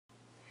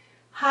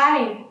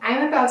Hi,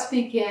 I'm about to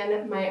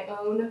begin my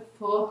own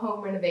full home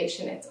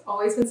renovation. It's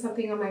always been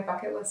something on my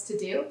bucket list to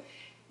do,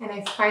 and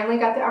I finally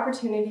got the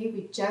opportunity.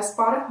 We just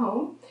bought a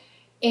home,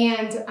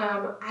 and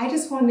I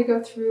just wanted to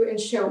go through and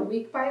show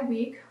week by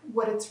week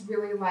what it's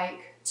really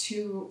like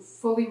to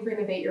fully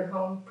renovate your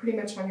home pretty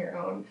much on your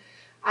own.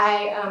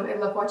 I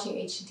love watching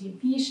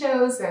HGTV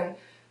shows and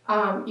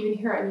even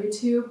here on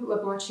YouTube,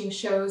 love watching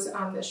shows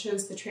that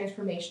shows the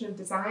transformation of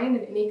design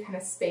in any kind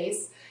of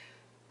space.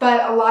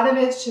 But a lot of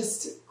it's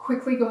just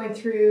quickly going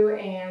through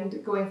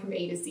and going from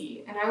A to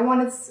Z. And I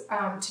wanted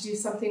to do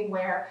something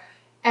where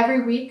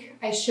every week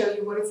I show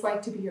you what it's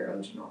like to be your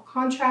own general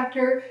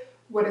contractor,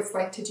 what it's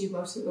like to do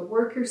most of the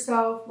work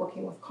yourself,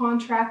 working with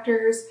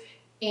contractors,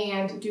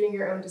 and doing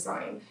your own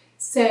design.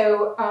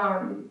 So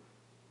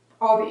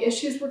all the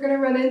issues we're going to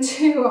run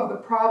into, all the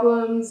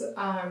problems,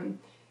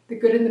 the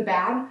good and the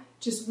bad,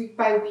 just week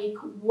by week,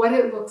 what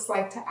it looks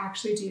like to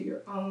actually do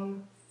your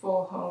own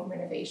full home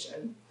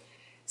renovation.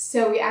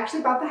 So we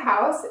actually bought the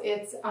house.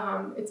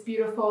 It's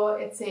beautiful.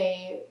 It's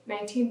a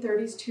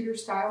 1930s Tudor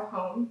style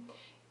home,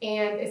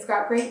 and it's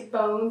got great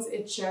bones.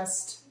 It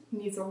just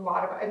needs a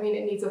lot of, it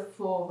needs a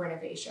full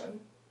renovation.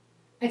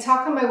 I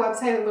talk on my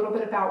website a little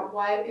bit about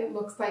what it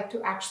looks like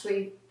to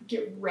actually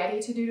get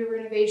ready to do the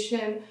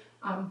renovation,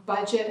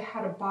 budget,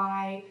 how to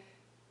buy,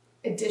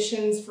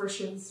 additions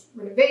versus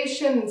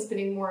renovation, and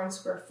spending more on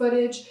square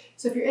footage.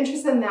 So if you're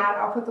interested in that,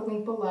 I'll put the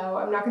link below.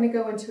 I'm not going to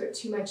go into it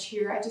too much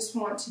here. I just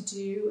want to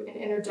do an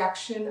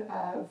introduction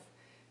of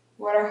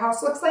what our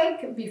house looks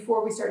like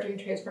before we start doing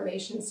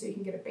transformations so you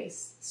can get a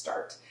base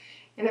start.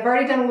 And I've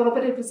already done a little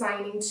bit of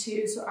designing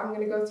too, so I'm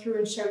going to go through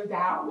and show you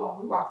that while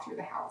we walk through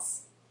the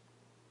house.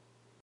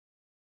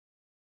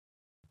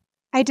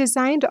 I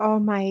designed all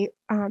my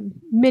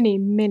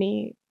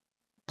mini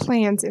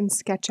plans in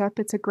SketchUp.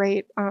 It's a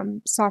great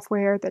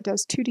software that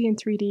does 2D and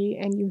 3D,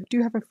 and you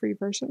do have a free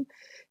version.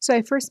 So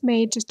I first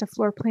made just a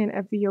floor plan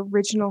of the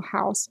original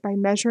house by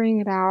measuring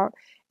it out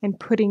and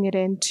putting it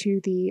into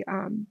the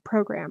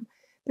program.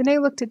 Then I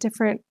looked at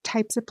different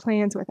types of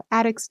plans with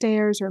attic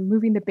stairs or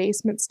moving the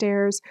basement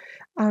stairs,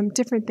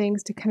 different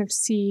things to kind of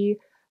see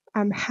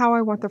how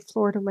I want the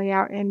floor to lay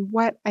out and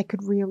what I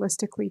could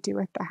realistically do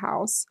with the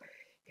house.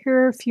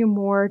 Here are a few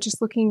more,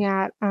 just looking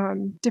at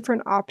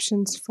different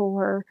options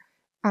for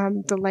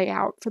the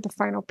layout for the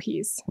final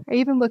piece. I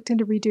even looked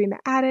into redoing the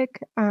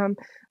attic,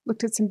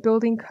 looked at some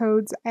building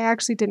codes. I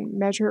actually didn't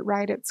measure it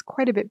right. It's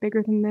quite a bit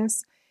bigger than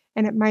this,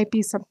 and it might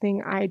be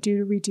something I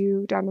do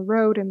redo down the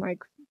road in like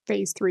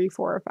phase 3,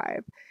 4, or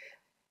 5.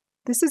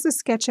 This is a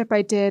SketchUp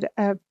I did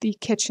of the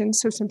kitchen,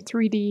 so some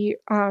 3D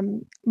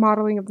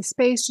modeling of the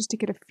space just to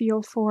get a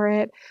feel for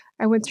it.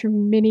 I went through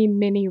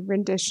many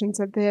renditions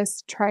of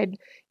this, tried,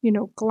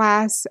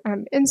 glass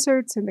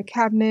inserts in the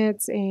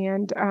cabinets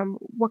and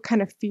what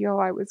kind of feel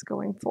I was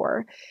going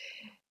for.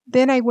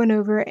 Then I went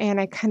over and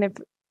I kind of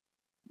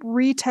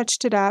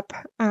retouched it up,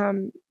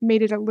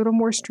 made it a little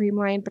more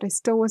streamlined, but I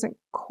still wasn't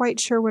quite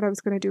sure what I was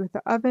going to do with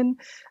the oven.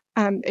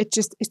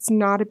 It's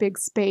not a big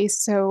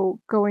space, so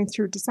going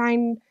through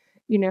design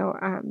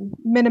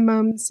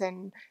minimums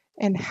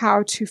and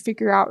how to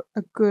figure out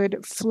a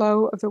good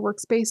flow of the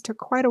workspace took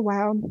quite a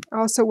while. I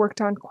also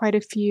worked on quite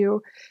a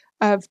few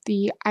of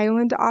the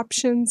island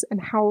options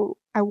and how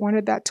I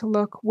wanted that to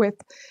look with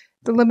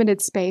the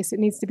limited space. It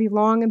needs to be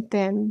long and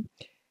thin.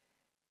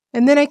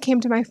 And then I came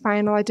to my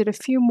final. I did a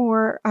few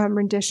more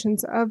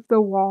renditions of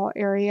the wall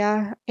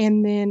area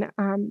and then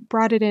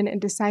brought it in and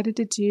decided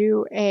to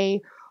do a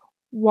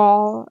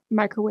wall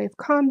microwave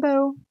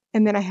combo.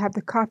 And then I have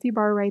the coffee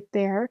bar right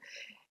there.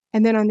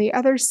 And then on the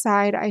other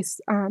side, I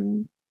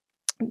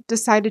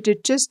decided to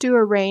just do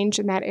a range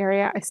in that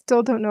area. I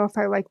still don't know if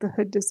I like the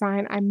hood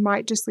design. I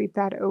might just leave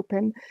that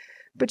open,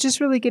 but just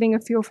really getting a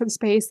feel for the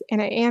space.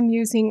 And I am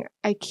using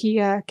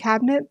IKEA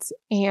cabinets,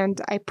 and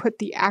I put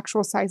the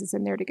actual sizes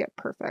in there to get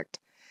perfect.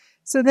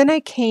 So then I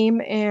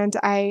came and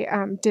I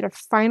did a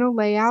final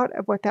layout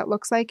of what that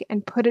looks like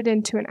and put it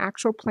into an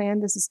actual plan.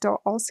 This is still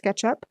all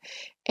SketchUp,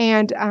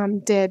 and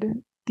did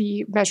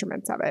the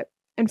measurements of it.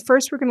 And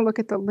first we're going to look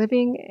at the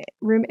living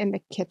room and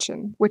the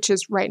kitchen, which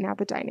is right now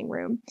the dining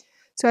room.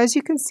 So as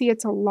you can see,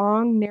 it's a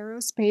long,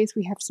 narrow space.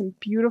 We have some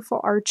beautiful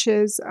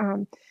arches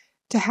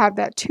to have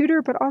that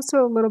Tudor, but also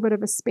a little bit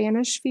of a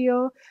Spanish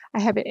feel.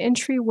 I have an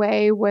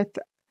entryway with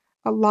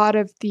a lot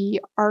of the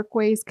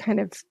archways kind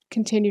of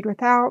continued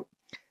without.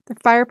 The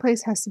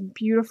fireplace has some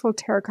beautiful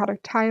terracotta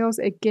tiles,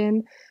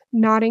 again,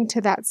 nodding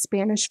to that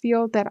Spanish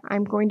feel that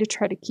I'm going to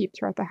try to keep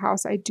throughout the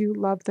house. I do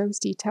love those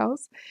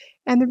details.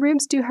 And the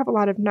rooms do have a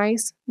lot of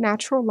nice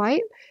natural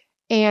light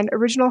and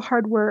original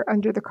hardware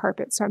under the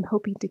carpet, so I'm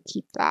hoping to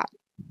keep that.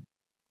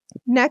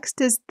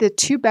 Next is the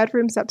 2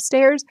 bedrooms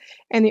upstairs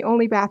and the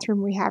only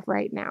bathroom we have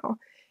right now.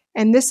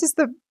 And this is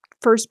the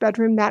first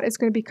bedroom that is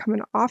going to become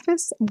an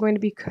office. I'm going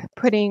to be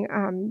putting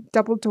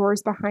double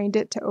doors behind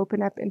it to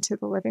open up into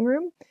the living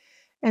room.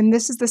 And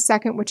this is the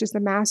second, which is the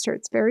master.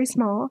 It's very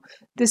small.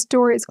 This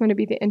door is going to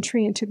be the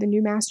entry into the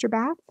new master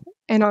bath.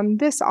 And on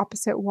this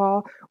opposite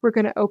wall, we're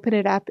going to open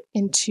it up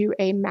into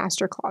a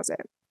master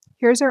closet.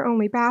 Here's our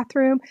only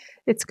bathroom.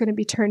 It's going to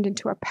be turned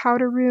into a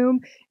powder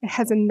room. It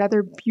has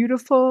another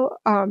beautiful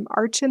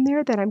arch in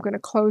there that I'm going to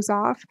close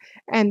off,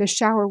 and the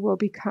shower will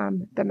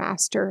become the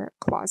master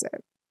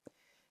closet.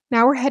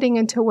 Now we're heading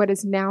into what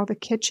is now the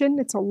kitchen.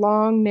 It's a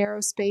long,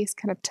 narrow space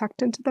kind of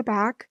tucked into the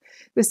back.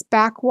 This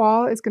back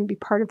wall is going to be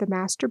part of the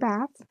master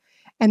bath,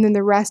 and then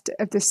the rest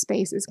of the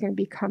space is going to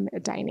become a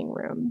dining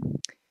room.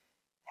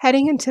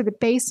 Heading into the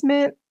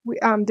basement,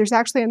 there's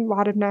actually a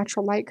lot of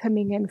natural light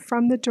coming in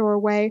from the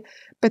doorway,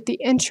 but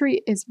the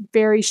entry is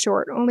very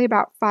short, only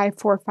about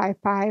 5'4",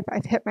 5'5".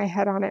 I've hit my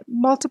head on it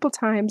multiple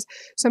times,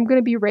 so I'm going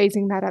to be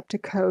raising that up to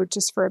code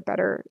just for a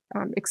better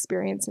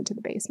experience into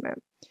the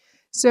basement.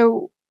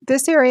 So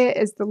this area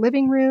is the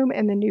living room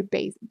and the new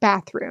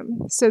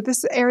bathroom. So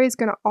this area is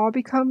going to all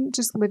become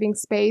just living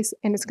space,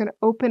 and it's going to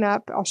open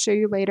up. I'll show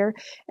you later.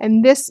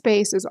 And this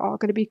space is all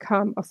going to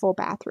become a full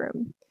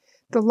bathroom.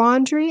 The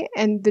laundry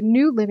and the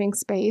new living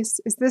space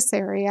is this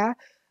area.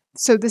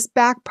 So this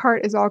back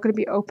part is all going to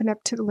be open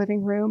up to the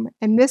living room,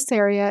 and this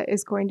area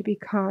is going to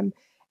become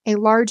a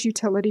large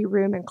utility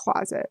room and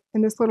closet.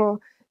 And this little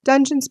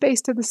dungeon space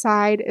to the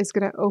side is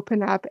going to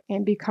open up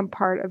and become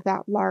part of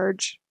that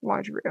large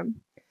laundry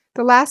room.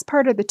 The last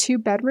part are the 2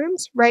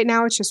 bedrooms. Right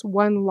now it's just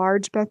one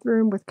large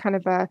bedroom with kind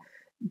of a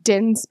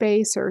den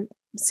space or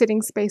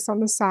sitting space on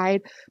the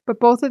side, but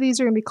both of these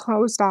are going to be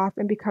closed off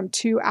and become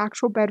 2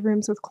 actual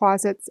bedrooms with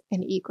closets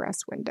and egress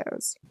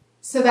windows.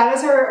 So that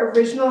is our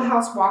original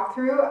house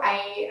walkthrough.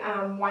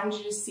 I wanted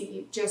you to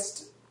see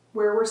just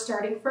where we're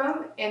starting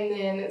from, and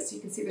then so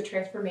you can see the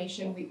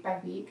transformation week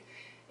by week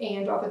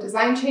and all the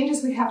design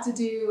changes we have to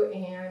do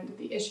and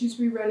the issues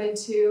we run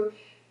into.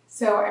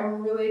 So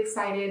I'm really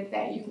excited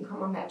that you can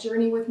come on that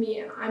journey with me,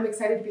 and I'm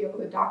excited to be able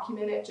to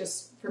document it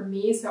just for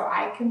me so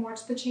I can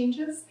watch the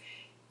changes.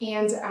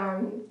 And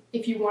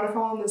if you want to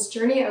follow on this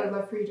journey, I would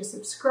love for you to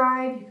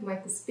subscribe. You can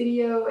like this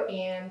video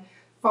and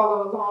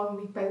follow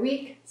along week by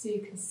week so you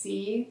can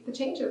see the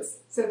changes.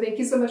 So thank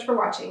you so much for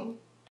watching.